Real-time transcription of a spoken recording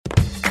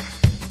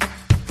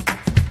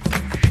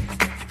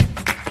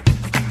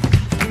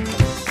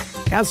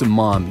As a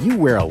mom, you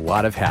wear a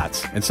lot of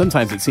hats, and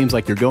sometimes it seems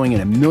like you're going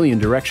in a million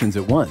directions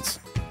at once.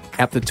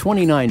 At the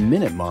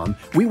 29-Minute Mom,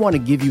 we want to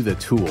give you the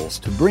tools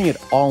to bring it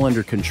all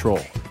under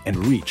control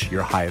and reach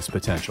your highest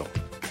potential.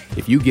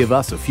 If you give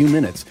us a few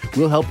minutes,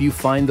 we'll help you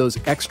find those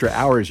extra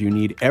hours you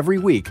need every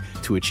week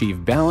to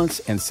achieve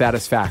balance and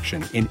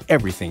satisfaction in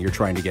everything you're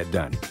trying to get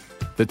done.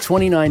 The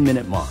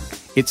 29-Minute Mom.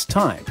 It's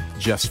time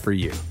just for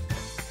you.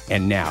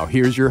 And now,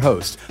 here's your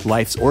host,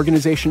 life's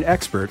organization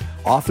expert,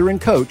 author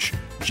and coach,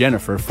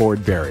 Jennifer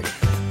Ford Berry.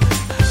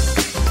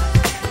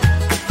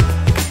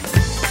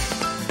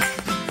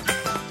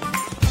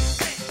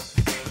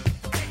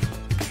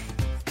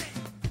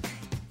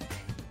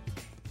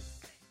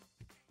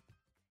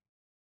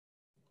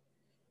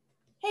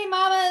 Hey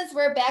mamas,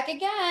 we're back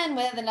again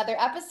with another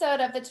episode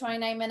of the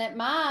 29-Minute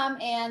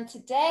Mom. And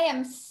today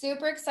I'm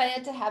super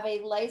excited to have a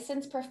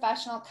licensed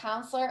professional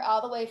counselor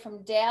all the way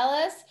from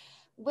Dallas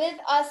with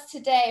us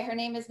today. Her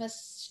name is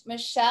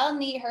Michelle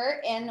Nietert,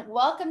 and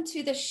welcome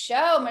to the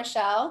show,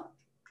 Michelle.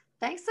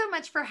 Thanks so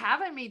much for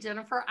having me,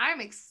 Jennifer.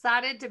 I'm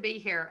excited to be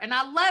here. And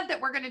I love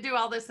that we're going to do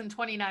all this in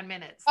 29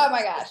 minutes. Oh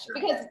my gosh,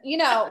 because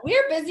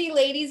we're busy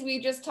ladies.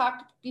 We just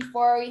talked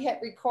before we hit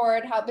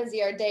record how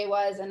busy our day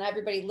was, and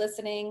everybody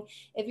listening.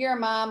 If you're a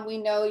mom, we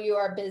know you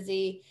are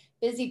busy.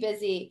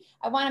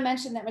 I want to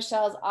mention that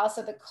Michelle is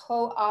also the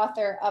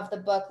co-author of the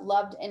book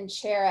Loved and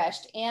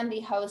Cherished and the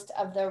host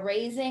of the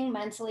Raising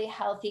Mentally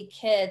Healthy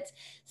Kids.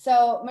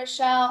 So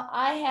Michelle,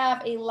 I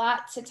have a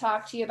lot to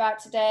talk to you about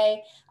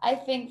today. I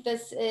think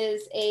this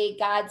is a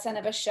godsend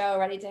of a show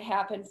ready to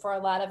happen for a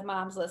lot of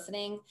moms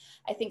listening.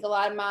 I think a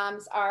lot of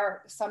moms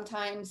are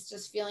sometimes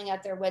just feeling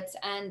at their wits'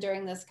 end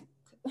during this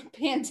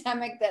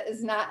pandemic that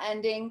is not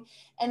ending,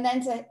 and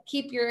then to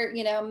keep your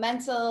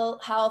mental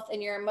health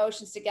and your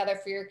emotions together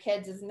for your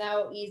kids is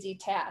no easy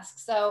task.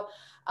 So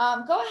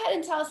go ahead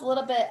and tell us a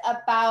little bit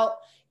about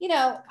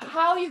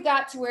how you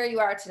got to where you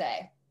are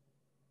today.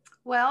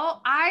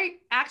 Well, I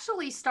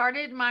actually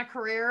started my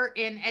career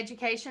in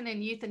education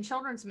and youth and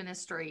children's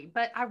ministry,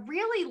 but I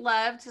really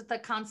loved the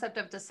concept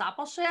of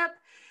discipleship.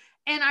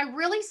 And I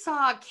really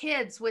saw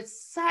kids with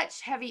such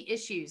heavy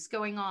issues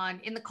going on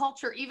in the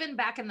culture, even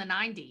back in the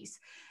 90s.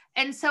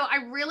 And so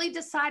I really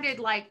decided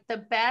like the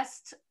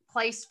best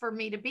place for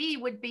me to be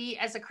would be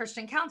as a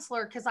Christian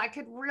counselor, because I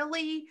could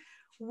really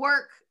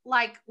work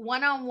like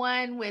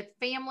one-on-one with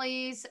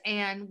families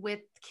and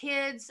with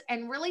kids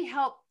and really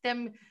help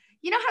them.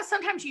 You know how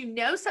sometimes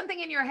something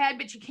in your head,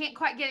 but you can't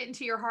quite get it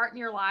into your heart and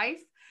your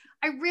life?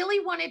 I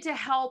really wanted to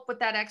help with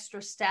that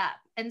extra step.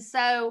 And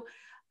so,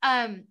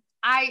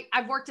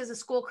 I've worked as a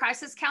school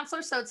crisis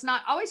counselor, so it's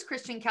not always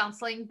Christian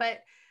counseling, but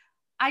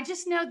I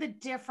just know the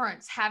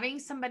difference having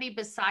somebody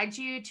beside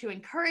you to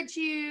encourage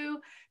you,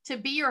 to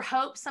be your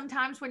hope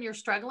sometimes when you're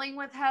struggling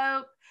with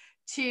hope,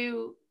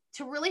 to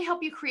really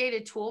help you create a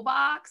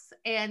toolbox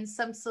and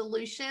some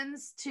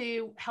solutions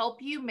to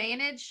help you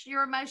manage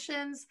your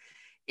emotions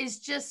is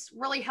just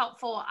really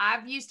helpful.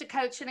 I've used a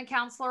coach and a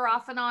counselor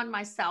off and on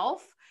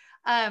myself.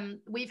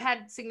 We've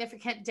had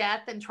significant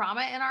death and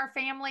trauma in our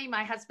family.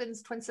 My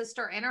husband's twin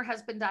sister and her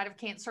husband died of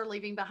cancer,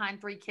 leaving behind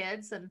 3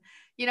 kids. And,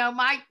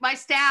 my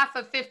staff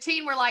of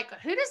 15 were like,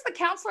 who does the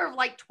counselor of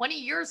like 20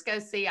 years go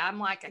see? I'm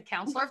like, a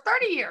counselor of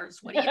 30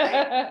 years. What do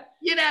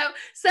you think?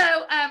 So,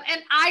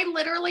 and I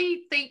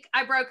literally think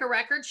I broke a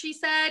record, she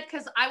said,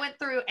 because I went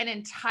through an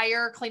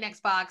entire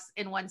Kleenex box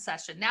in one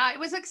session. Now it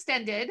was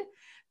extended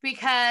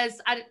because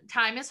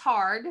time is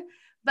hard.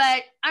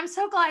 But I'm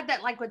so glad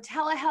that like with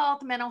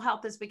telehealth, mental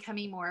health is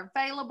becoming more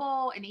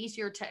available and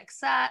easier to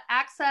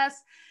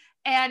access.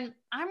 And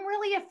I'm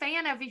really a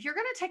fan of, if you're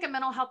going to take a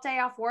mental health day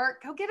off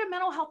work, go get a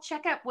mental health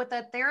checkup with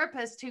a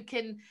therapist who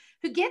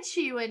gets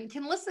you and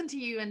can listen to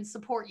you and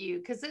support you.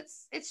 Because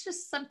it's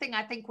just something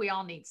I think we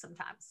all need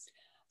sometimes.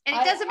 And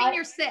it doesn't mean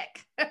you're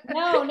sick.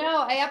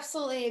 No, I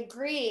absolutely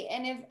agree.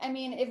 And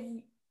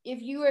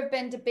if you have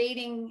been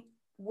debating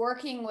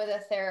working with a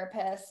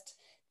therapist,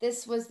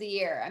 this was the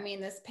year.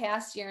 This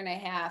past year and a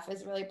half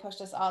has really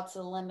pushed us all to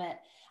the limit.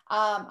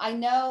 I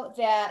know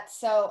that,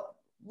 so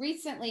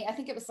recently, I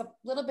think it was a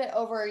little bit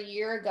over a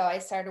year ago, I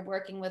started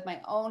working with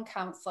my own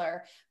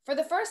counselor for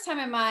the first time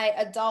in my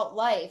adult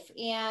life.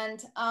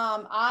 And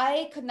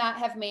I could not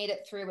have made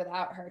it through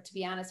without her, to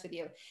be honest with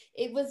you.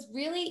 It was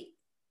really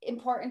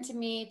important to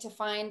me to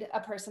find a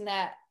person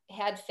that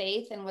had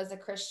faith and was a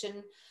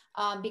Christian,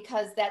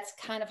 because that's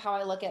kind of how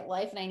I look at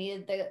life. And I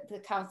needed the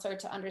counselor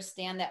to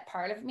understand that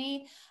part of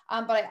me.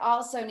 But I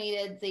also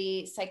needed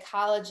the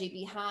psychology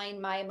behind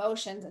my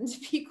emotions. And to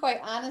be quite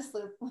honest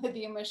with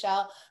you,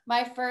 Michelle,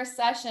 my first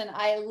session,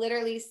 I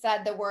literally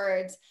said the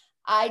words,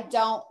 "I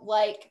don't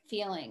like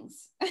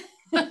feelings."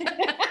 Well,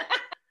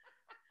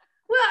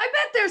 I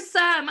bet there's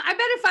some. I bet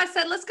if I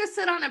said, let's go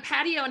sit on a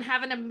patio and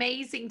have an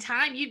amazing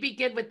time, you'd be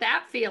good with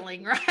that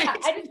feeling, right? Yeah,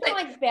 I just don't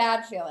like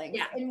bad feelings.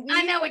 Yeah, And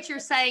I know what you're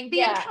saying.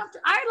 Yeah.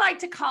 I like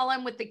to call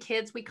them with the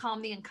kids, we call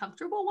them the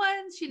uncomfortable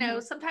ones. You know,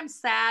 Mhm. sometimes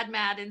sad,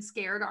 mad, and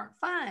scared aren't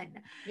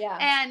fun. Yeah.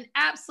 And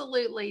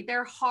absolutely,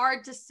 they're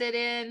hard to sit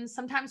in.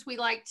 Sometimes we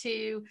like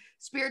to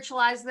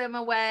spiritualize them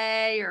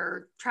away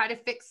or try to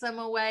fix them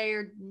away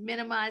or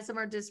minimize them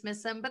or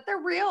dismiss them, but they're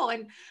real.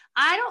 And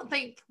I don't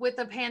think with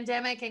the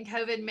pandemic and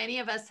COVID, many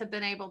of us have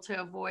been able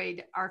to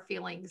avoid our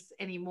feelings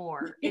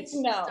anymore. It's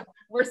No,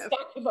 we're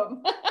stuck with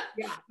them.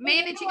 yeah,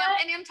 managing them.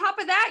 And on top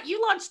of that,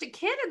 you launched a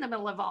kid in the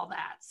middle of all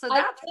that. So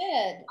that's I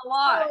did. a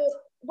lot. So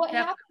what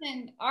Definitely.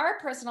 happened in our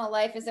personal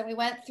life is that we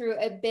went through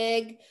a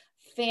big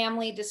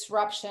family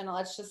disruption.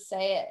 Let's just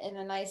say it in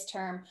a nice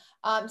term.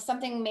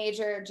 Something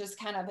major just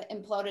kind of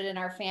imploded in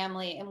our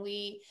family, and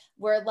we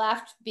were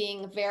left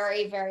being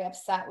very, very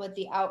upset with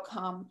the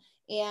outcome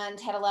and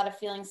had a lot of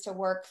feelings to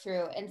work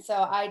through. And so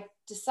I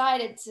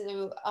decided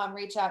to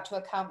reach out to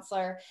a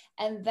counselor.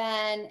 And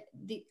then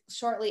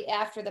shortly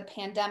after the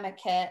pandemic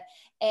hit,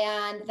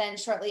 and then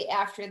shortly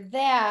after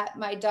that,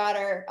 my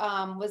daughter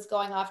was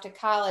going off to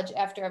college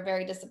after a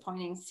very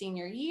disappointing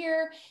senior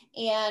year.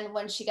 And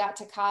when she got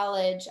to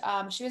college,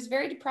 she was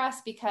very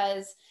depressed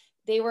because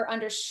they were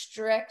under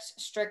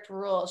strict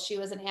rules. She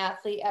was an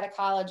athlete at a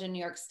college in New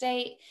York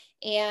State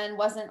and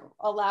wasn't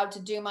allowed to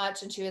do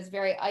much. And she was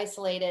very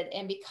isolated.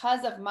 And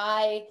because of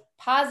my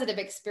positive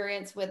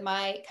experience with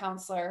my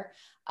counselor,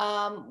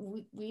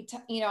 I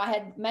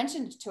had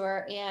mentioned to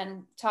her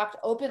and talked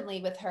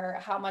openly with her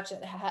how much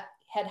it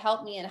had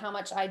helped me and how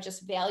much I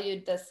just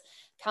valued this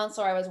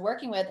counselor I was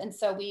working with. And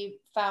so we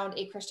found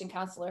a Christian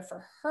counselor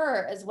for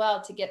her as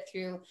well to get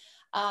through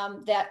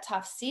that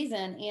tough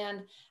season.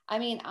 And I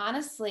mean,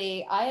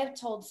 honestly, I have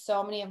told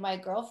so many of my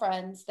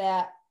girlfriends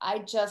that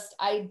I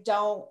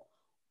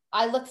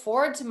look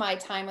forward to my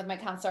time with my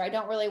counselor. I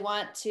don't really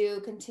want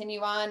to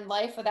continue on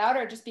life without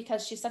her just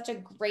because she's such a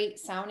great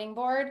sounding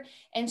board.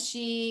 And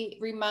she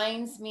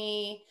reminds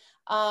me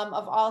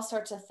of all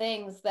sorts of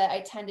things that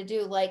I tend to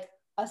do, like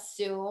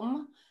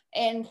assume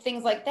and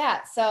things like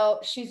that. So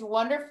she's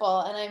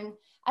wonderful. And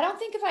I don't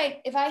think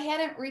if I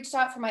hadn't reached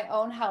out for my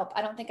own help,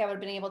 I don't think I would have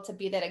been able to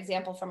be that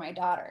example for my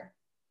daughter.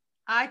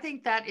 I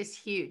think that is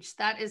huge.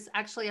 That is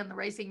actually on the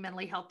Raising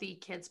Mentally Healthy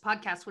Kids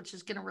podcast, which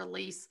is going to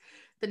release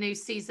the new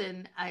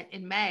season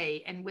in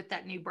May. And with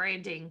that new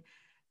branding,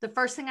 the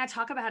first thing I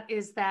talk about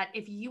is that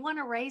if you want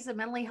to raise a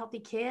mentally healthy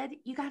kid,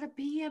 you got to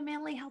be a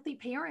mentally healthy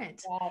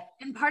parent. Yes.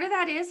 And part of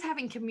that is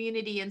having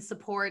community and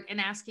support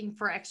and asking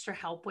for extra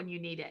help when you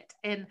need it.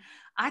 And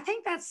I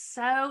think that's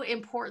so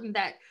important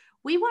that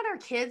we want our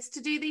kids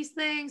to do these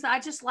things. I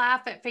just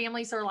laugh at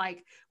families are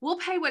like, we'll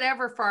pay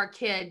whatever for our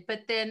kid,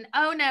 but then,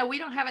 oh no, we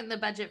don't have it in the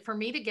budget for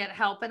me to get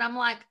help. And I'm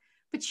like,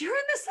 but you're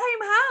in the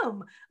same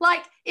home.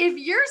 Like if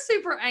you're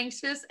super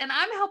anxious and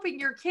I'm helping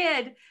your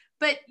kid,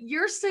 but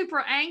you're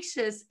super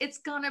anxious, it's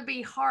going to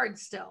be hard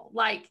still.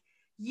 Like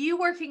you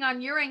working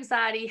on your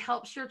anxiety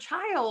helps your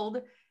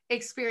child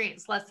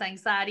experience less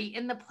anxiety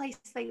in the place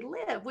they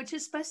live, which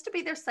is supposed to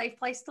be their safe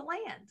place to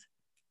land.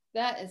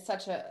 That is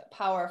such a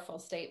powerful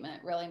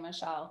statement, really,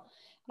 Michelle.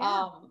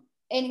 Yeah.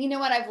 And you know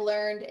what I've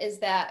learned is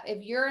that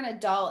if you're an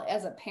adult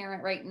as a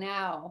parent right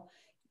now,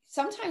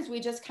 sometimes we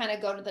just kind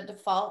of go to the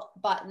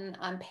default button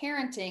on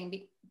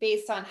parenting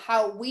based on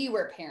how we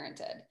were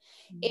parented.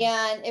 Mm-hmm.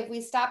 And if we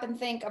stop and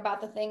think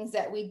about the things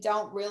that we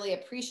don't really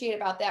appreciate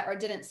about that or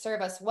didn't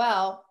serve us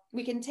well,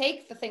 we can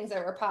take the things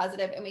that were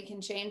positive and we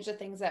can change the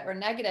things that were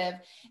negative.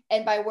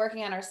 And by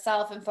working on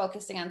ourselves and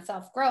focusing on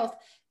self-growth,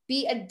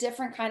 be a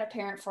different kind of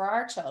parent for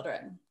our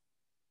children.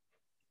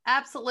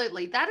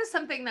 Absolutely. That is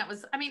something that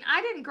was, I mean,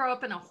 I didn't grow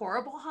up in a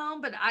horrible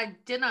home, but I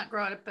did not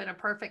grow up in a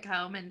perfect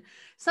home. And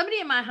somebody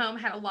in my home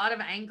had a lot of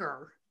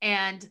anger.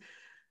 And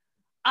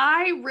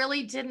I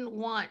really didn't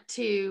want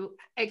to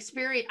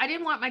experience, I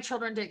didn't want my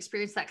children to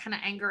experience that kind of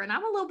anger. And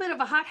I'm a little bit of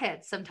a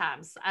hothead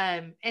sometimes.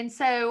 And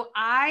so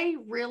I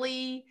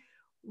really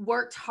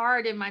worked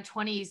hard in my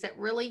 20s at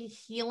really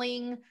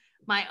healing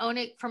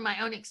from my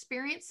own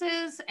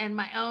experiences and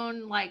my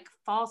own like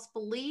false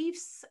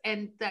beliefs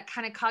and that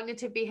kind of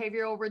cognitive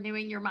behavioral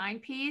renewing your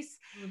mind piece.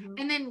 Mm-hmm.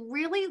 And then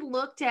really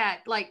looked at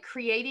like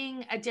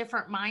creating a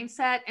different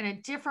mindset and a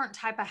different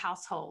type of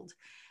household.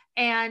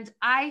 And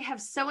I have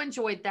so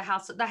enjoyed the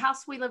house. The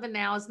house we live in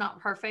now is not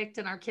perfect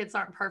and our kids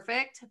aren't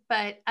perfect,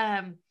 but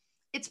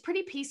it's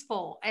pretty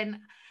peaceful. And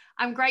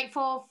I'm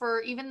grateful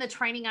for even the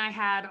training I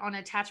had on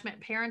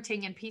attachment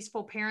parenting and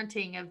peaceful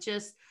parenting of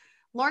just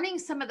learning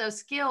some of those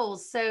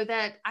skills so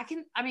that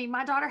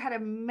my daughter had a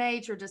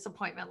major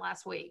disappointment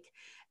last week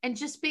and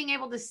just being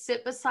able to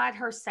sit beside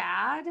her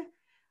sad.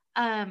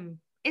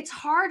 It's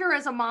harder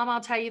as a mom, I'll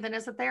tell you, than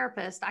as a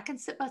therapist. I can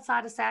sit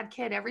beside a sad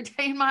kid every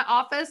day in my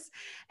office.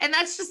 And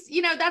that's just,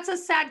 that's a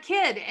sad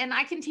kid. And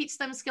I can teach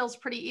them skills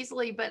pretty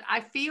easily, but I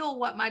feel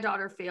what my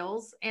daughter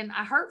feels and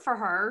I hurt for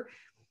her.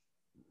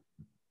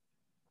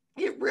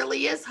 It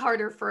really is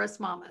harder for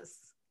us mamas.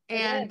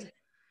 And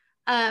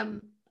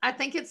I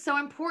think it's so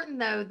important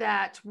though,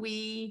 that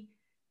we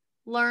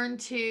learn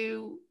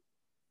to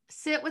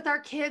sit with our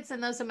kids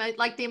and those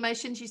like the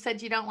emotions you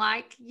said you don't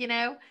like,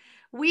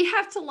 we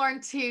have to learn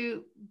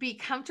to be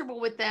comfortable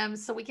with them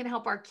so we can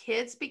help our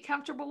kids be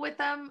comfortable with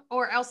them,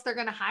 or else they're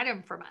going to hide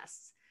them from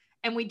us.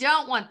 And we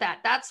don't want that.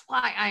 That's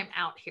why I'm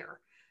out here,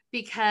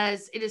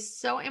 because it is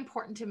so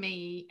important to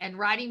me, and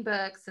writing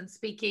books and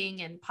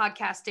speaking and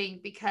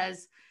podcasting,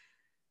 because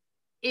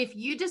if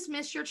you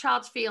dismiss your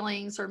child's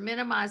feelings or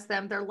minimize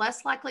them, they're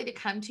less likely to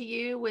come to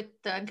you with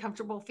the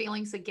uncomfortable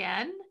feelings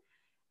again.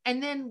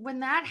 And then when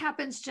that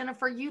happens,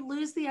 Jennifer, you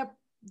lose the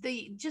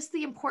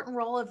important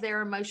role of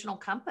their emotional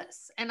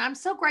compass. And I'm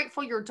so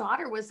grateful your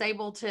daughter was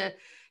able to,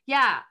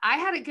 I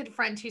had a good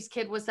friend whose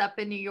kid was up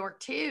in New York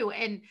too.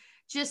 And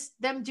just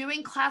them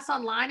doing class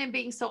online and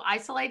being so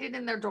isolated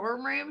in their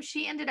dorm room,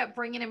 she ended up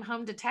bringing him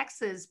home to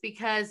Texas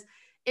because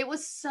it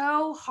was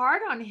so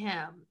hard on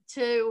him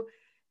to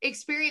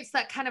experience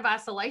that kind of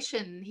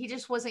isolation. He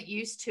just wasn't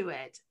used to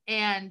it.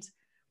 And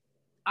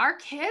our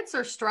kids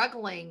are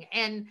struggling.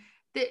 And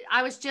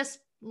I was just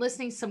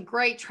listening to some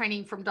great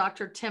training from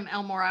Dr. Tim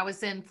Elmore. I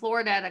was in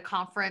Florida at a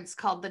conference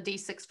called the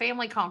D6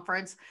 Family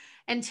Conference.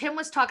 And Tim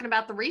was talking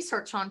about the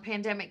research on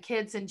pandemic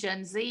kids and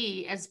Gen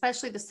Z,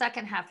 especially the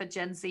second half of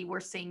Gen Z we're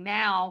seeing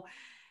now.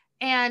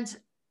 And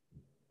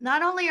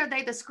not only are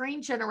they the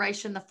screen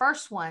generation, the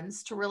first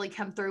ones to really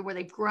come through, where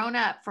they've grown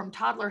up from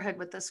toddlerhood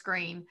with the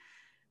screen,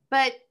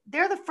 but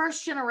they're the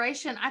first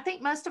generation. I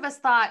think most of us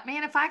thought,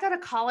 man, if I go to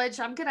college,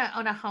 I'm going to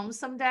own a home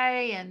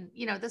someday. And,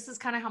 this is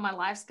kind of how my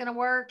life's going to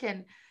work.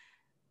 And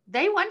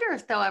they wonder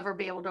if they'll ever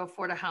be able to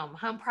afford a home.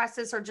 Home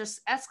prices are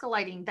just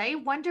escalating. They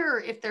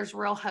wonder if there's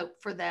real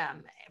hope for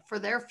them, for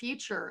their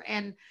future.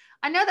 And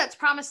I know that's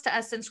promised to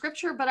us in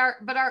scripture, but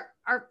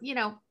our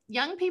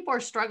young people are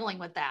struggling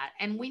with that.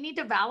 And we need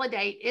to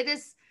validate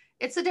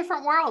it's a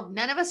different world.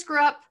 None of us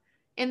grew up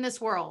in this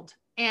world,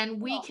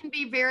 and we can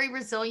be very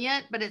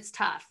resilient, but it's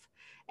tough.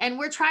 And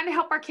we're trying to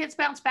help our kids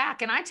bounce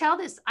back. And I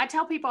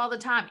tell people all the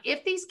time,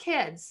 if these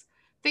kids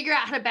figure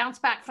out how to bounce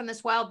back from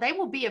this world, they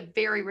will be a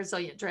very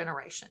resilient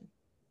generation.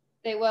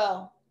 They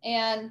will.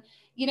 And,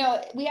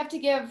 we have to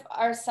give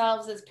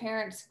ourselves as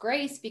parents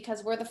grace,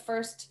 because we're the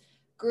first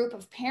group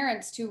of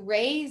parents to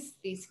raise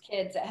these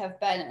kids that have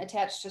been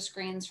attached to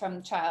screens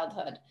from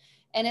childhood.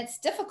 And it's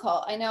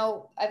difficult. I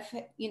know I've,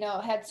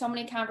 had so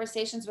many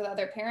conversations with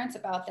other parents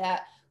about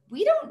that.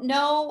 We don't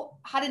know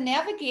how to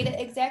navigate it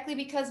exactly,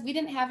 because we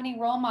didn't have any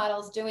role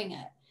models doing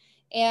it.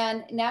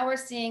 And now we're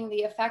seeing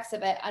the effects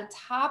of it on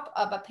top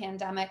of a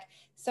pandemic.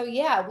 So we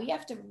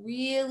have to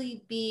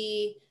really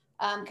be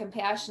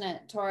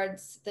compassionate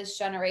towards this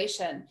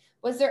generation.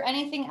 Was there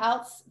anything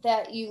else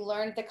that you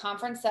learned at the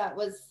conference that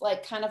was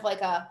kind of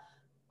like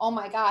oh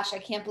my gosh, I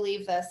can't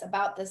believe this,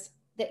 about this,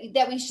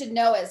 that we should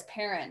know as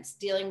parents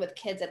dealing with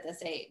kids at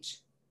this age?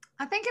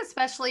 I think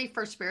especially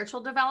for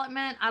spiritual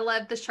development, I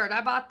love the shirt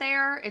I bought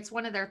there. It's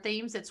one of their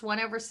themes. It's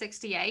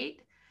 1/68.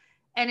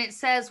 And it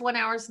says 1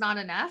 hour is not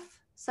enough.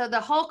 So the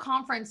whole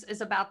conference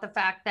is about the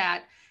fact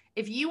that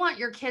if you want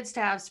your kids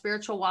to have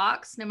spiritual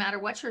walks, no matter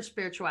what your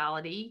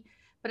spirituality,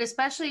 but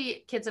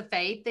especially kids of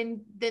faith,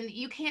 then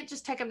you can't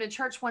just take them to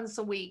church once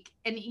a week,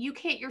 and you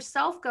can't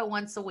yourself go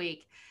once a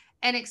week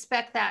and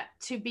expect that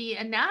to be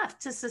enough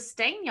to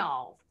sustain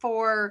y'all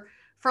for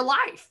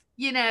life,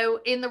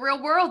 in the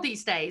real world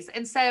these days.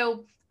 And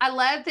so I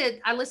love that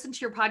I listened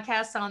to your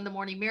podcast on the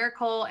Morning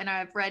Miracle, and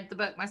I've read the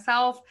book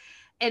myself.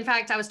 In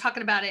fact, I was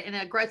talking about it in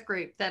a growth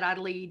group that I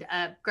lead,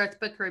 a growth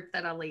book group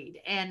that I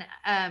lead. And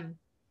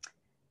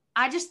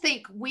I just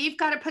think we've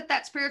got to put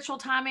that spiritual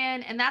time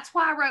in. And that's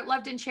why I wrote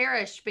Loved and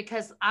Cherished,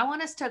 because I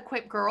want us to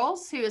equip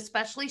girls who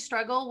especially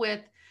struggle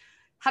with,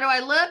 how do I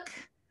look?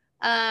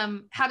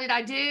 How did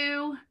I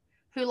do?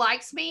 Who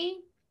likes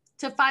me?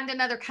 To find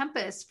another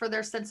compass for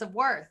their sense of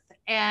worth.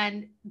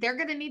 And they're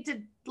going to need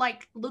to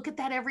look at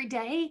that every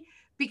day,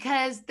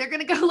 because they're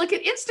going to go look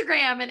at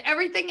Instagram and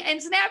everything, and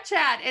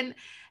Snapchat and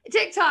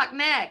TikTok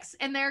next,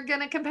 and they're going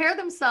to compare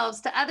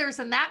themselves to others.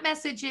 And that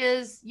message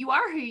is, you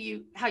are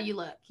how you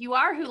look. You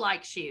are who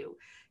likes you.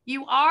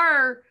 You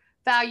are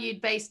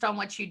valued based on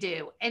what you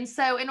do. And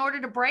so in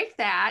order to break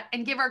that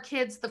and give our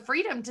kids the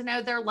freedom to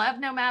know they're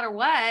loved no matter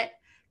what,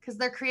 because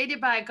they're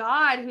created by a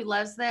God who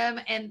loves them,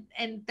 and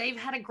they've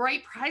had a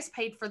great price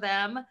paid for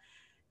them,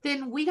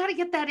 then we got to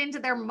get that into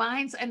their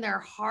minds and their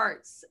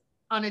hearts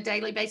on a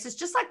daily basis,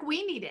 just like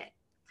we need it.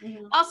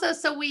 Mm-hmm. Also,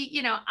 so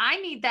I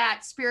need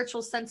that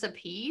spiritual sense of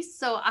peace,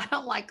 so I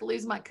don't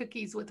lose my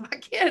cookies with my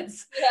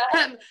kids.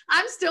 Yeah.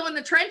 I'm still in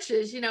the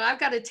trenches. I've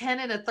got a 10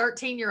 and a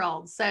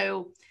 13-year-old.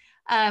 So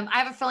I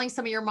have a feeling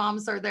some of your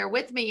moms are there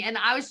with me. And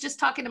I was just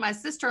talking to my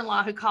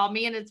sister-in-law who called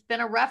me, and it's been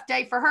a rough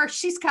day for her.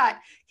 Can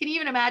you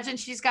even imagine?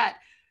 She's got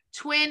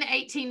twin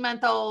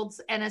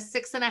 18-month-olds and a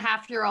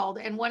 6.5-year-old.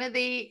 And one of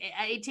the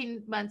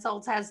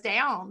 18-month-olds has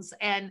Downs.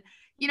 And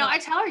I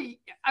tell her,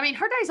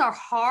 her days are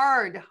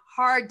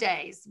hard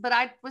days, but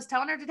I was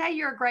telling her today,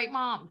 you're a great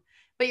mom,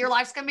 but your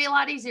life's going to be a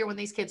lot easier when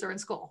these kids are in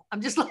school.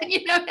 I'm just letting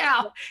you know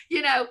now,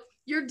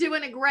 you're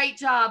doing a great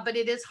job, but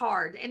it is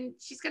hard. And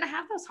she's going to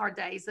have those hard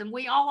days. And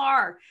we all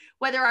are,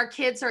 whether our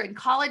kids are in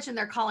college and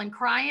they're calling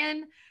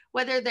crying,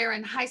 whether they're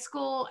in high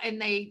school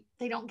and they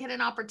don't get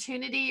an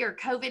opportunity, or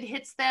COVID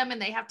hits them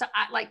and they have to,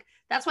 like,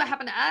 that's what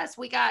happened to us.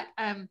 We got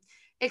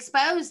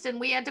exposed and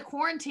we had to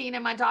quarantine,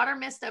 and my daughter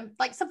missed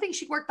like something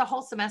she worked the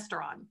whole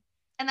semester on.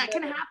 And that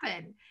can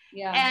happen.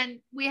 Yeah. And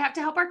we have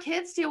to help our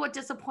kids deal with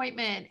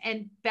disappointment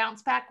and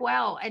bounce back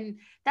well. And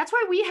that's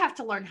why we have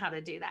to learn how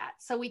to do that,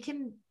 so we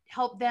can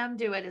help them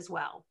do it as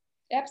well.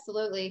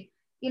 Absolutely.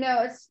 You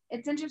know,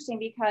 it's interesting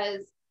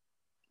because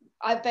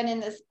I've been in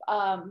this,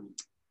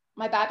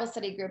 my Bible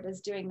study group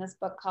is doing this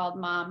book called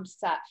Mom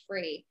Set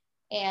Free.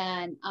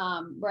 And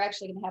we're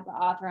actually going to have the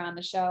author on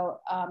the show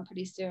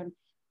pretty soon.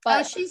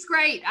 But, she's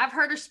great. I've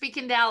heard her speak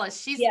in Dallas.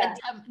 She's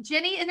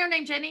Jenny, is her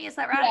name Jenny? Is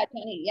that right?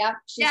 Yeah,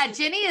 Jenny. Yeah.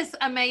 Jenny is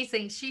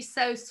amazing. She's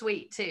so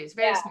sweet too. It's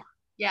very smart.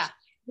 Yeah.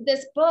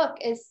 This book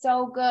is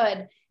so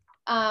good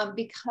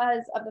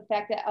because of the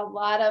fact that a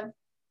lot of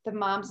the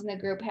moms in the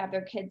group have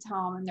their kids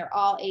home, and they're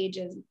all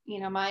ages. You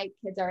know, my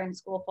kids are in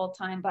school full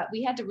time, but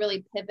we had to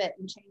really pivot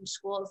and change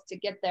schools to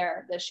get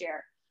there this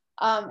year.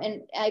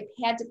 And I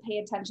had to pay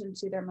attention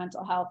to their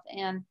mental health,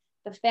 and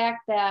the fact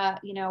that,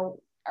 you know,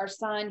 our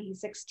son,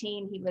 he's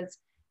 16, he was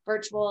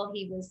virtual,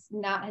 he was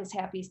not his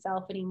happy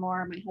self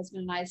anymore. My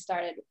husband and I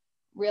started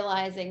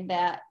realizing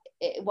that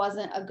it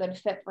wasn't a good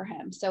fit for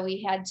him. So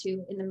we had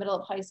to, in the middle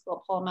of high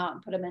school, pull him out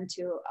and put him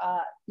into a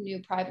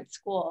new private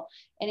school.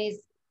 And he's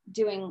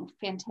doing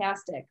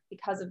fantastic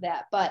because of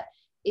that. But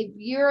if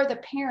you're the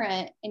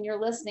parent and you're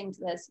listening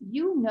to this,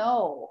 you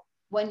know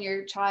when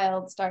your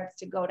child starts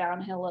to go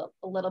downhill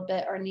a little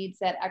bit, or needs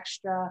that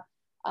extra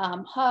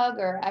hug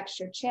or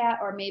extra chat,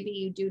 or maybe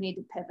you do need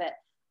to pivot.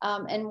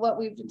 And what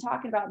we've been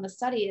talking about in the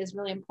study is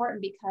really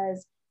important,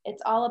 because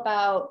it's all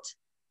about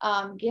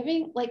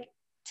giving, like,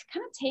 to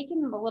kind of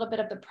taking a little bit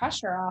of the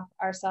pressure off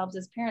ourselves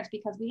as parents,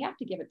 because we have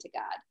to give it to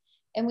God.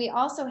 And we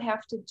also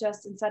have to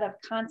just, instead of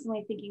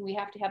constantly thinking we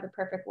have to have the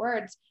perfect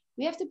words,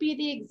 we have to be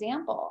the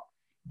example.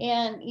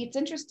 And it's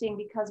interesting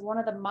because one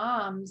of the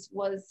moms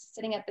was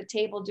sitting at the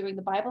table doing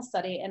the Bible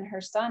study, and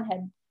her son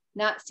had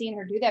not seen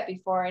her do that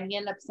before. And he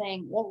ended up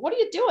saying, well, what are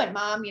you doing,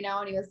 Mom? You know,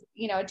 and he was,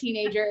 you know, a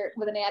teenager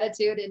with an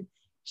attitude. And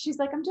she's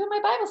like, I'm doing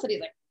my Bible study.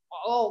 He's like,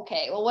 oh,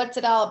 okay, well, what's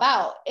it all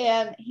about?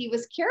 And he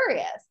was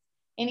curious.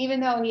 And even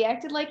though he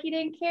acted like he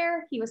didn't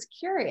care, he was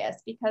curious,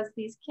 because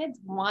these kids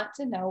want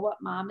to know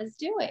what Mom is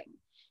doing.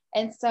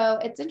 And so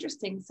it's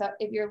interesting. So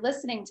if you're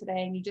listening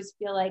today and you just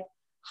feel like,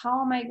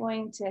 how am I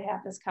going to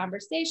have this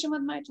conversation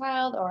with my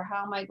child, or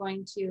how am I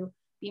going to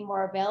be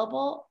more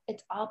available?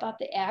 It's all about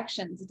the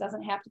actions. It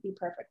doesn't have to be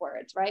perfect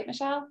words, right,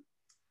 Michelle?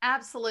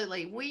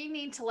 Absolutely. We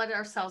need to let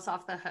ourselves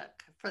off the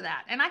hook for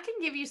that. And I can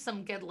give you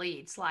some good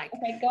leads. Like,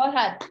 okay, go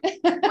ahead.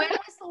 When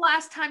was the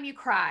last time you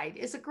cried?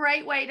 Is a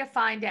great way to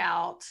find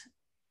out.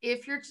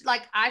 If you're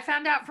like, I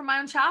found out from my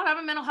own child, I'm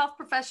a mental health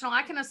professional.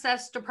 I can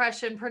assess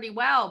depression pretty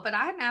well, but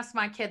I hadn't asked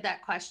my kid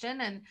that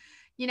question. And,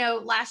 you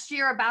know, last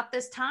year about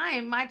this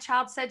time, my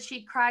child said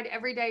she cried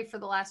every day for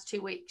the last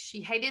 2 weeks. She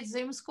hated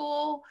Zoom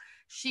school.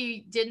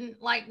 She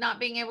didn't like not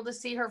being able to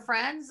see her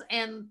friends,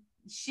 and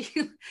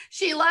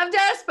she loved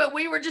us, but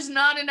we were just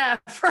not enough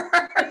for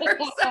her.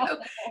 So,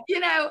 you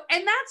know,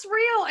 and that's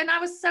real. And I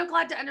was so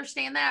glad to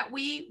understand that.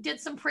 We did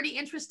some pretty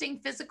interesting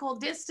physical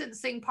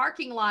distancing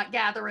parking lot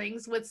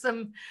gatherings with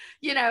some,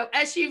 you know,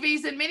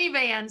 SUVs and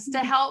minivans to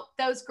help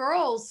those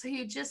girls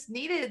who just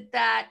needed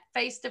that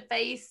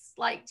face-to-face,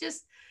 like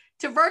just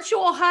to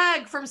virtual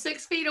hug from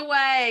 6 feet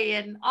away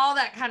and all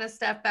that kind of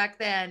stuff back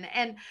then.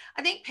 And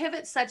I think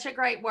pivot's such a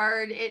great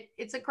word.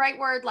 It's a great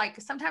word.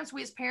 Like, sometimes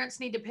we as parents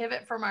need to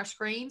pivot from our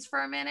screens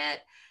for a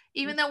minute,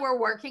 even though we're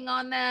working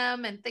on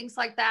them and things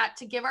like that,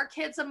 to give our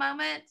kids a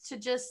moment to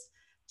just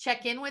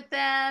check in with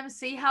them,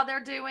 see how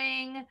they're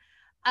doing.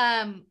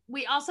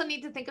 We also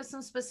need to think of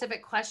some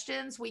specific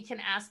questions we can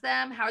ask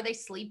them. How are they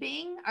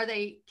sleeping?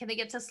 Can they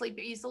get to sleep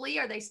easily?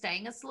 Are they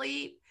staying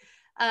asleep?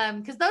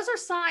 Because those are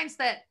signs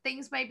that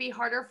things may be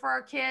harder for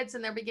our kids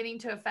and they're beginning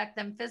to affect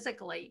them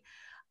physically.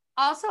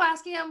 Also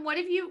asking them, what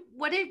have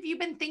you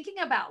been thinking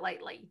about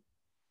lately?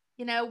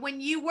 You know,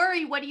 when you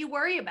worry, what do you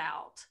worry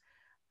about?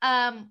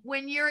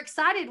 When you're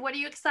excited, what are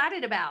you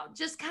excited about?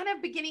 Just kind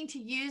of beginning to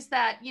use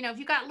that, you know, if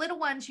you've got little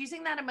ones,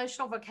 using that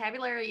emotional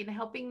vocabulary and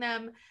helping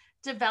them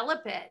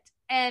develop it.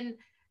 And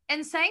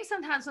saying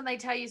sometimes when they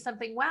tell you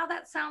something, wow,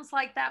 that sounds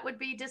like that would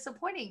be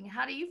disappointing.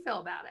 How do you feel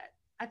about it?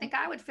 I think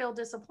I would feel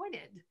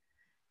disappointed.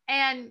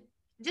 And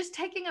just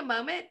taking a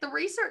moment. The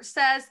research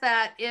says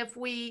that if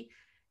we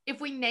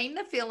name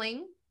the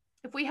feeling,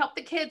 if we help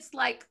the kids,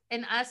 like,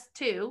 and us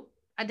too,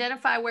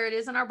 identify where it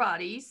is in our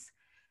bodies,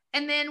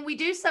 and then we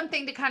do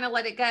something to kind of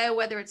let it go,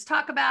 whether it's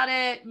talk about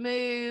it,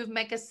 move,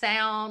 make a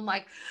sound,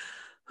 like,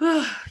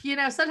 you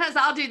know, sometimes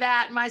I'll do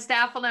that and my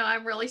staff will know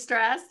I'm really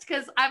stressed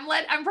because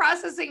I'm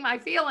processing my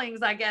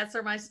feelings, I guess,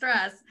 or my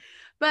stress.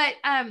 But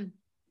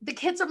the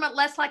kids are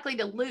less likely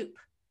to loop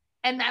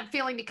and that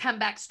feeling to come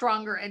back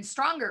stronger and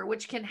stronger,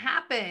 which can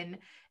happen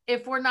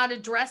if we're not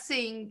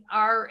addressing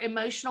our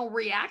emotional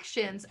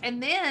reactions.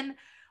 And then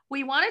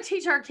we want to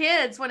teach our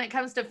kids when it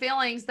comes to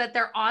feelings that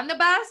they're on the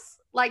bus.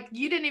 Like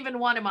you didn't even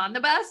want them on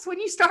the bus when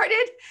you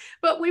started,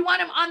 but we want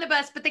them on the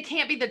bus, but they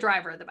can't be the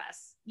driver of the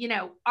bus. You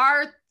know,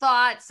 our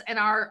thoughts and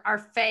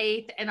our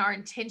faith and our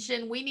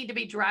intention, we need to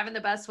be driving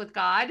the bus with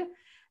God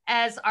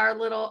as our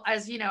little,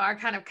 as you know, our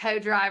kind of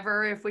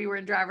co-driver if we were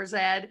in driver's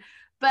ed.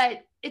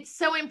 But it's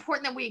so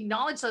important that we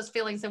acknowledge those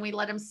feelings and we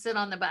let them sit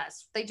on the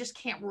bus. They just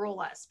can't rule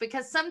us,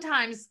 because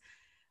sometimes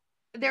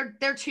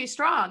they're too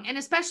strong, and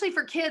especially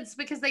for kids,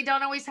 because they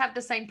don't always have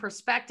the same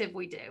perspective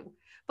we do.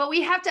 But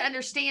we have to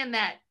understand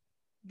that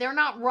they're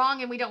not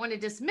wrong, and we don't want to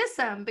dismiss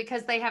them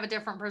because they have a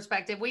different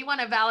perspective. We want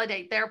to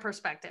validate their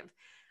perspective.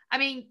 I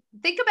mean,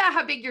 think about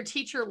how big your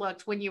teacher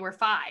looked when you were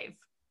 5.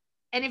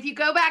 And if you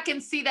go back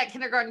and see that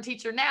kindergarten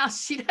teacher now,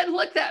 she doesn't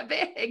look that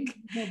big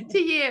to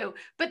you.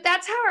 But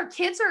that's how our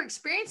kids are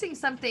experiencing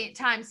something at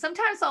times.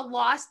 Sometimes a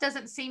loss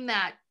doesn't seem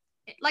that,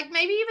 like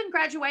maybe even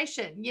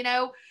graduation, you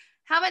know,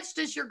 how much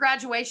does your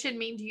graduation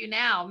mean to you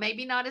now?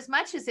 Maybe not as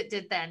much as it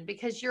did then,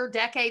 because you're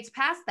decades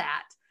past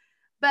that.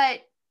 But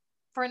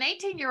for an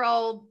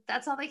 18-year-old,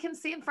 that's all they can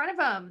see in front of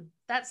them.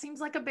 That seems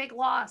like a big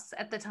loss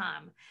at the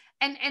time.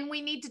 And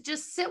we need to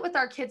just sit with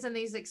our kids in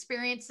these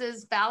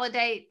experiences,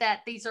 validate that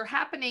these are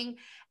happening. And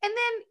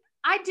then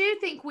I do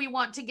think we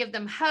want to give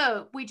them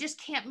hope. We just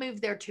can't move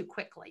there too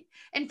quickly.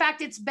 In fact,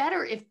 it's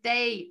better if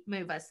they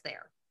move us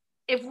there.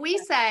 If we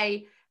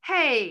say,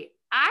 hey,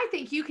 I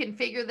think you can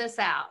figure this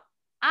out.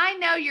 I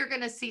know you're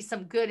going to see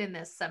some good in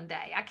this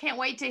someday. I can't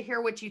wait to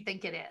hear what you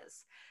think it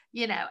is.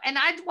 You know, and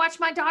I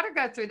watched my daughter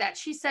go through that.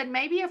 She said,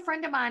 maybe a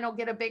friend of mine will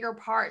get a bigger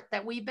part,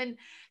 that we've been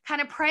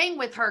kind of praying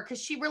with her because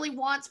she really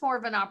wants more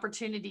of an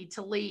opportunity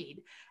to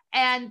lead.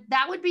 And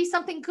that would be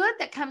something good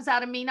that comes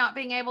out of me not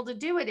being able to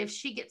do it if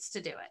she gets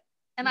to do it.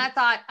 And I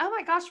thought, oh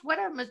my gosh, what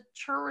a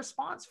mature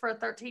response for a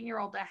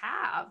 13-year-old to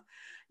have.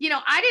 You know,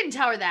 I didn't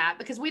tell her that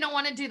because we don't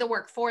want to do the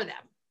work for them.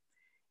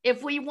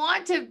 If we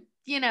want to,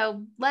 you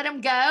know, let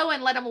them go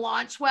and let them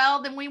launch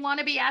well, then we want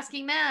to be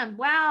asking them,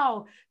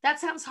 wow, that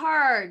sounds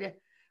hard.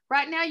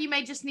 Right now, you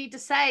may just need to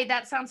say,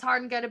 that sounds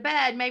hard, and go to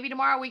bed. Maybe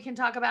tomorrow we can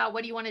talk about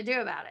what do you want to do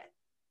about it?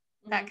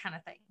 That kind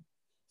of thing.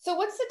 So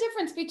what's the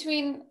difference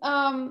between,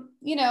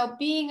 you know,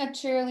 being a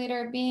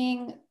cheerleader,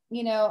 being,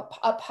 you know,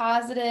 a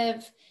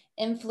positive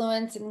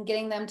influence and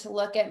getting them to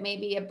look at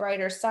maybe a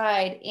brighter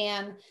side,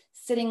 and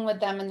sitting with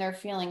them and their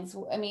feelings?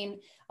 I mean,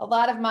 a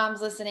lot of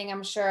moms listening,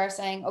 I'm sure, are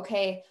saying,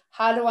 okay,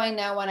 how do I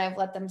know when I've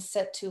let them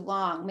sit too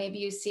long? Maybe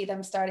you see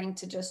them starting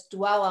to just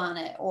dwell on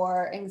it,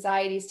 or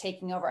anxiety's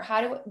taking over.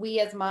 How do we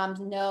as moms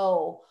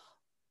know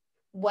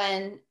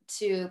when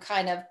to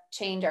kind of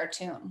change our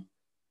tune?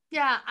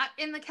 Yeah,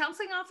 in the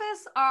counseling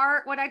office,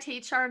 what I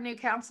teach our new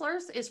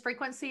counselors is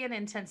frequency and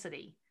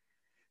intensity.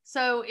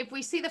 So if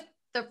we see the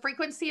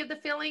frequency of the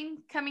feeling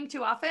coming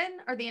too often,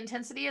 or the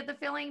intensity of the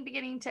feeling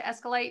beginning to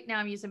escalate, now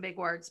I'm using big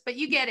words, but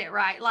you get it,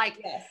 right? Like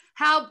yes.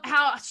 how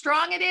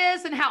strong it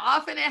is and how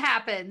often it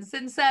happens.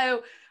 And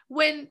so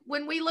when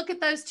we look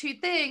at those two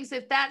things,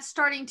 if that's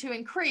starting to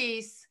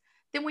increase,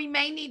 then we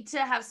may need to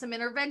have some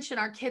intervention.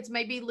 Our kids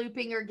may be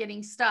looping or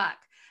getting stuck.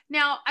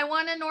 Now, I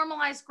want to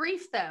normalize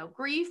grief, though.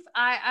 Grief,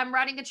 I'm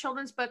writing a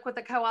children's book with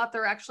a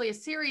co-author, actually a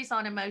series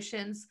on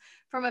emotions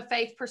from a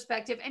faith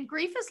perspective. And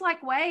grief is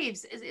like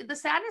waves. The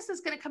sadness is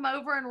going to come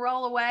over and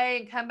roll away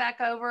and come back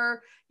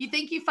over. You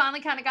think you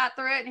finally kind of got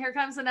through it, and here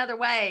comes another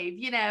wave,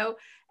 you know.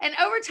 And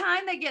over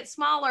time, they get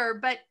smaller.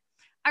 But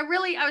I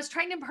was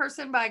trained in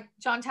person by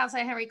John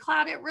Townsend and Henry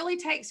Cloud. It really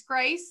takes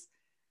grace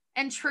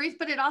and truth,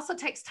 but it also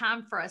takes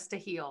time for us to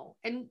heal.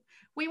 And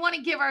we want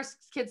to give our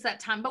kids that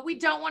time, but we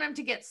don't want them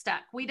to get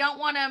stuck. We don't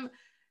want them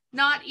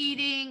not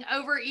eating,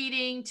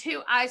 overeating,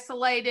 too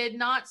isolated,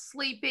 not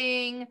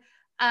sleeping.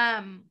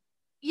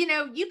 You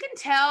know, you can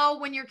tell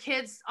when your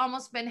kid's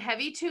almost been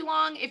heavy too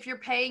long if you're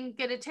paying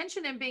good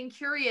attention and being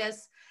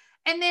curious.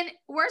 And then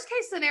worst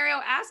case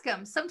scenario, ask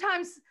them.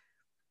 Sometimes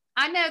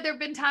I know there've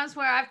been times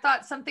where I've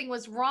thought something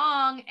was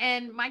wrong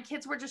and my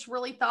kids were just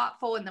really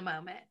thoughtful in the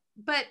moment.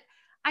 But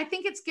I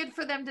think it's good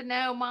for them to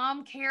know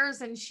mom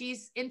cares and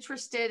she's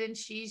interested and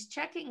she's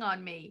checking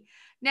on me.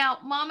 Now,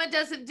 mama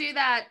doesn't do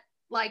that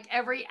like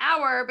every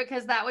hour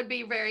because that would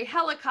be very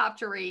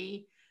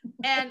helicopter-y.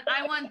 And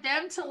I want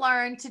them to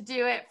learn to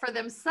do it for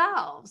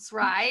themselves,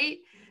 right?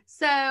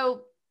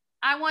 So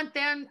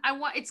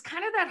it's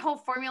kind of that whole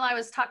formula. I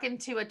was talking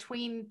to a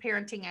tween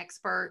parenting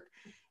expert,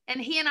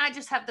 and he and I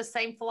just have the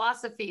same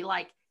philosophy.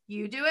 Like,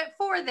 you do it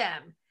for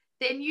them,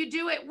 then you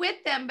do it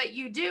with them, but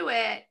you do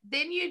it,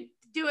 then you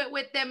do it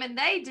with them and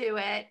they do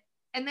it,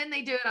 and then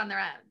they do it on their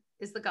own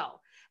is the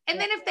goal. And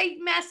then if they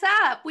mess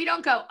up, we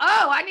don't go,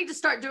 oh, I need to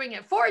start doing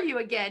it for you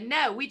again.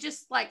 No, we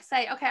just like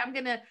say, okay, I'm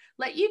going to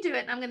let you do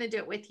it and I'm going to do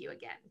it with you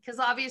again. Because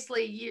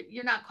obviously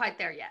you're not quite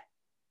there yet.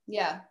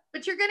 Yeah.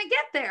 But you're going to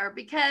get there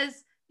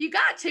because you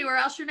got to, or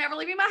else you're never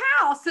leaving my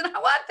house. And I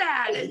want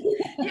that. And,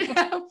 you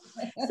know,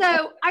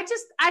 so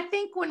I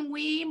think when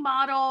we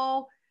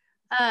model,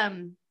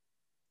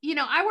 you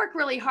know, I work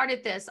really hard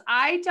at this.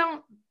 I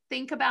don't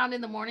think about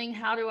in the morning,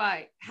 how do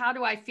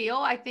I feel?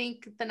 I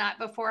think the night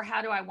before,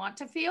 how do I want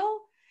to feel?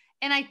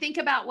 and I think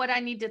about what I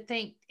need to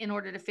think in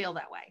order to feel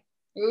that way.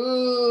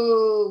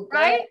 Ooh,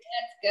 right?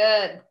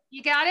 That's good.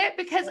 You got it?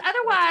 Because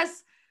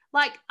otherwise,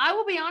 like, I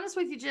will be honest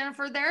with you,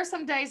 Jennifer, there are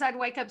some days I'd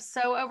wake up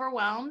so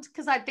overwhelmed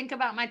because I'd think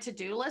about my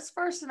to-do list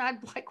first and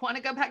I'd like want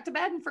to go back to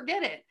bed and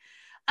forget it.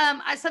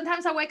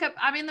 Sometimes I wake up,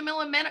 I'm in the middle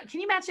of can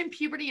you imagine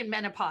puberty and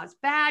menopause?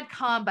 Bad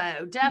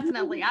combo,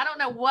 definitely. I don't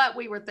know what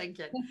we were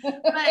thinking, but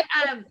sometimes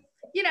I'm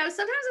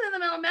in the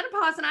middle of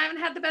menopause and I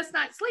haven't had the best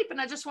night's sleep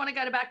and I just want to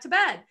go back to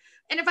bed.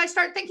 And if I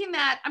start thinking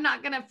that, I'm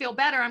not going to feel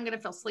better, I'm going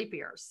to feel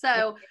sleepier.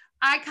 So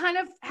I kind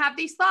of have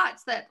these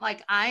thoughts that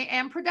like, I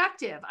am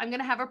productive. I'm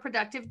going to have a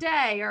productive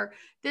day, or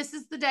this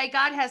is the day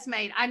God has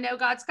made. I know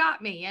God's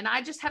got me. And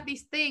I just have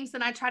these things,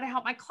 and I try to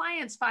help my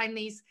clients find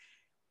these.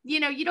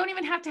 You don't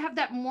even have to have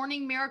that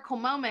morning miracle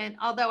moment,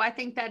 although I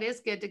think that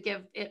is good to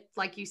give it,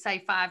 like you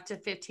say, 5 to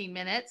 15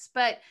 minutes,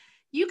 but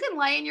you can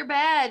lay in your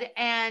bed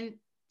and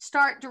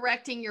start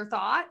directing your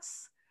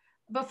thoughts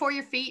before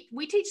your feet.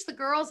 We teach the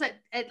girls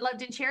at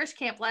Loved and Cherished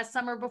Camp last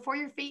summer, before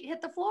your feet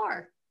hit the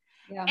floor.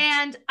 Yeah.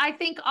 And I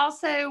think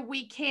also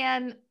we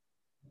can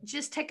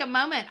just take a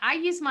moment. I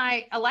use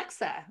my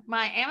Alexa,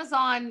 my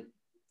Amazon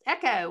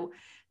Echo,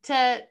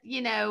 to,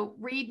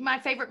 read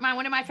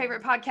one of my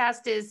favorite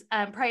podcasts is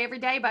Pray Every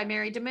Day by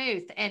Mary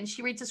DeMuth. And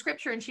she reads the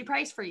scripture and she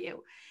prays for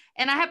you.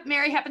 And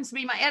Mary happens to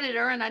be my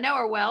editor and I know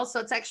her well. So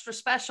it's extra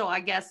special, I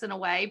guess, in a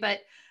way, but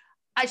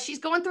she's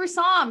going through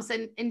Psalms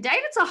and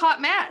David's a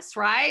hot mess,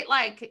 right?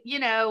 Like,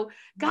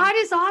 God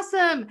is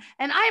awesome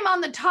and I'm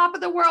on the top of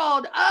the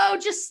world. Oh,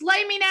 just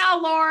slay me now,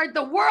 Lord.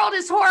 The world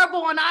is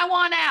horrible and I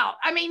want out.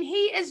 I mean,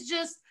 he is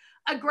just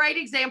a great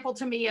example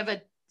to me of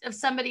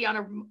somebody on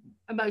an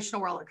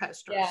emotional roller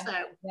coaster. Yeah.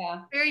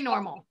 So very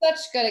normal. Such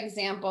good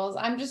examples.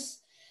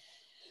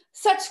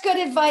 Such good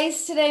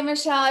advice today,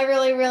 Michelle. I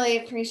really, really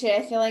appreciate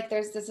it. I feel like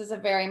this is a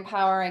very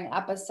empowering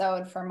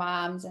episode for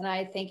moms, and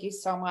I thank you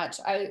so much.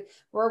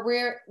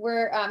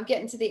 We're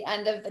getting to the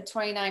end of the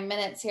 29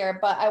 minutes here,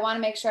 but I want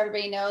to make sure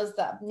everybody knows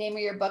the name of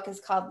your book is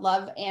called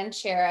Love and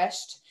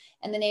Cherished,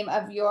 and the name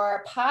of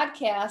your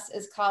podcast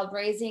is called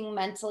Raising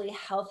Mentally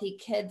Healthy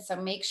Kids. So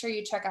make sure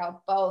you check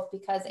out both,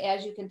 because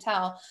as you can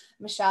tell,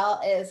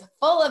 Michelle is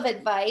full of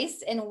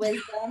advice and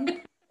wisdom,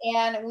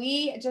 and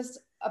we just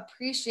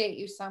appreciate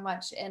you so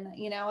much. And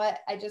you know what?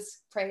 I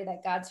just pray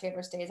that God's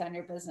favor stays on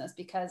your business,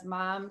 because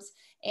moms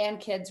and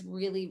kids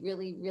really,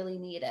 really, really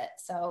need it.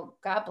 So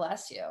God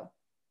bless you.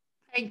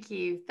 Thank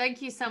you.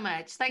 Thank you so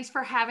much. Thanks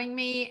for having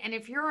me. And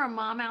if you're a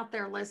mom out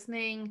there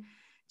listening,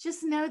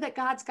 just know that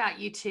God's got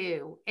you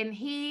too. And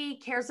he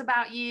cares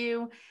about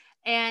you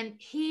and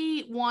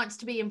he wants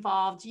to be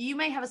involved. You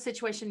may have a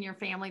situation in your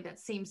family that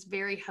seems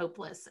very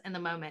hopeless in the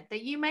moment,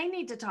 that you may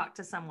need to talk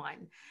to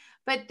someone,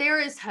 but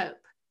there is hope.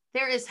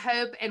 There is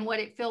hope, and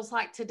what it feels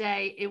like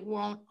today, it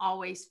won't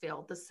always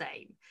feel the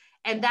same.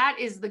 And that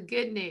is the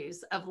good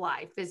news of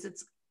life, is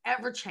it's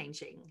ever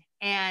changing.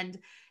 And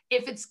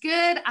if it's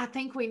good, I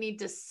think we need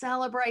to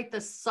celebrate the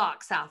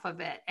socks off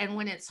of it. And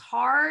when it's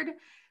hard,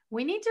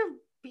 we need to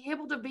be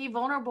able to be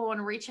vulnerable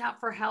and reach out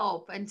for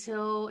help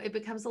until it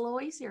becomes a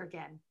little easier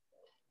again.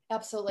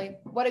 Absolutely.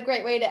 What a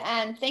great way to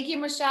end. Thank you,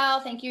 Michelle.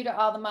 Thank you to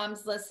all the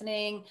moms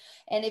listening.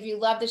 And if you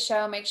love the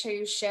show, make sure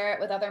you share it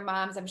with other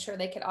moms. I'm sure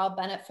they could all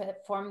benefit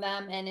from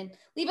them. And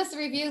leave us a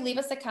review, leave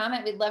us a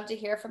comment. We'd love to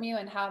hear from you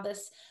and how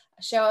this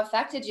show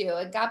affected you.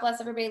 And God bless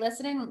everybody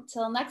listening.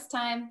 Until next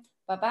time.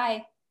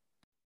 Bye-bye.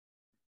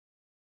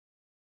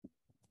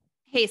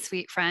 Hey,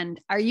 sweet friend,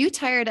 are you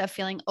tired of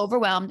feeling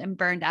overwhelmed and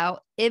burned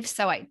out? If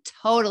so, I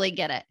totally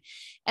get it.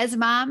 As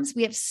moms,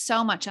 we have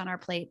so much on our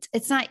plates.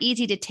 It's not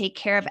easy to take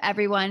care of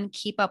everyone,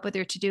 keep up with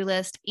your to-do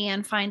list,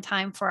 and find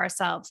time for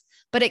ourselves,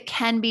 but it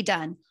can be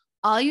done.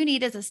 All you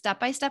need is a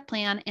step-by-step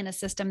plan and a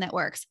system that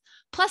works.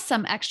 Plus,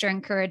 some extra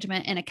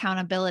encouragement and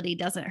accountability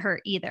doesn't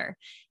hurt either.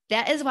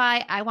 That is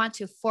why I want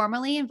to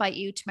formally invite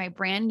you to my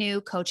brand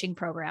new coaching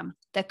program,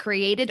 the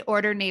Created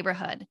Order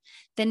Neighborhood.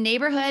 The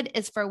neighborhood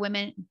is for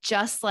women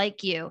just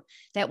like you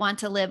that want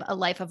to live a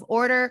life of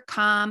order,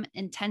 calm,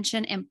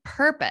 intention, and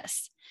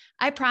purpose.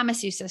 I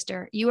promise you,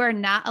 sister, you are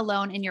not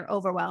alone in your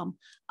overwhelm.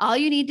 All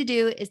you need to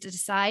do is to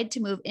decide to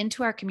move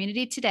into our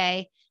community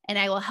today, and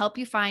I will help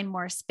you find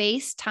more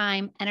space,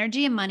 time,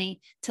 energy, and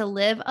money to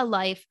live a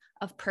life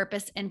of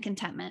purpose and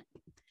contentment.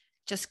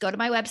 Just go to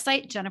my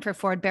website,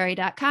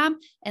 jenniferfordberry.com,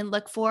 and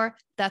look for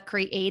the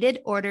Created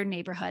Order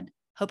Neighborhood.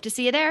 Hope to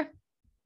see you there.